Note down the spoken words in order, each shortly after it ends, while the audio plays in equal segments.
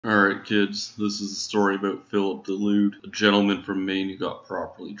Alright kids, this is a story about Philip Delude, a gentleman from Maine who got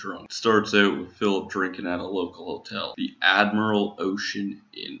properly drunk. It starts out with Philip drinking at a local hotel, the Admiral Ocean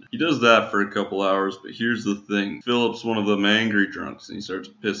Inn. He does that for a couple hours, but here's the thing. Philip's one of them angry drunks and he starts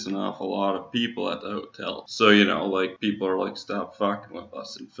pissing off a lot of people at the hotel. So, people are like, stop fucking with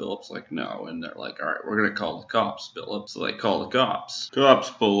us, and Philip's like, no, and they're like, alright, we're gonna call the cops, Philip. So they call the cops.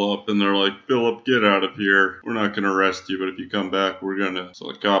 Cops pull up and they're like, Philip, get out of here. We're not gonna arrest you, but if you come back, we're gonna. So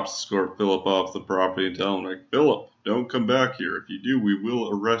the cops escort Philip off the property and tell him, like, Philip, don't come back here. If you do, we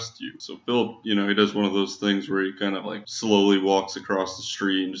will arrest you. So Philip, he does one of those things where he kind of like slowly walks across the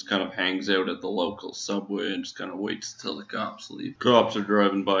street and just kind of hangs out at the local subway and just kind of waits till the cops leave. Cops are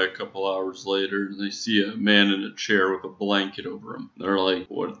driving by a couple hours later and they see a man in a chair with a blanket over him. They're like,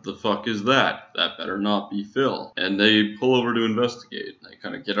 what the fuck is that? That better not be Phil. And they pull over to investigate. They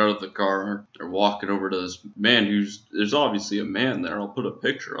kind of get out of the car. They're walking over to this man there's obviously a man there. I'll put a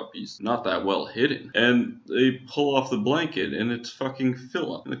picture up. He's not that well hidden. And they pull off the blanket and it's fucking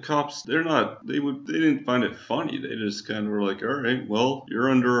Philip. And the cops, they didn't find it funny. They just kind of were like, all right, well, you're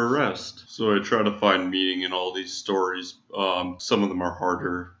under arrest. So I try to find meaning in all these stories. Some of them are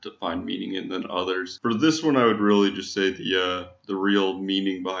harder to find meaning in than others. For this one, I would really just say the real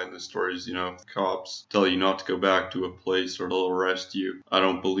meaning behind the story is, if the cops tell you not to go back to a place or they'll arrest you, I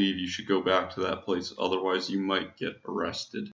don't believe you should go back to that place. Otherwise, you might get arrested.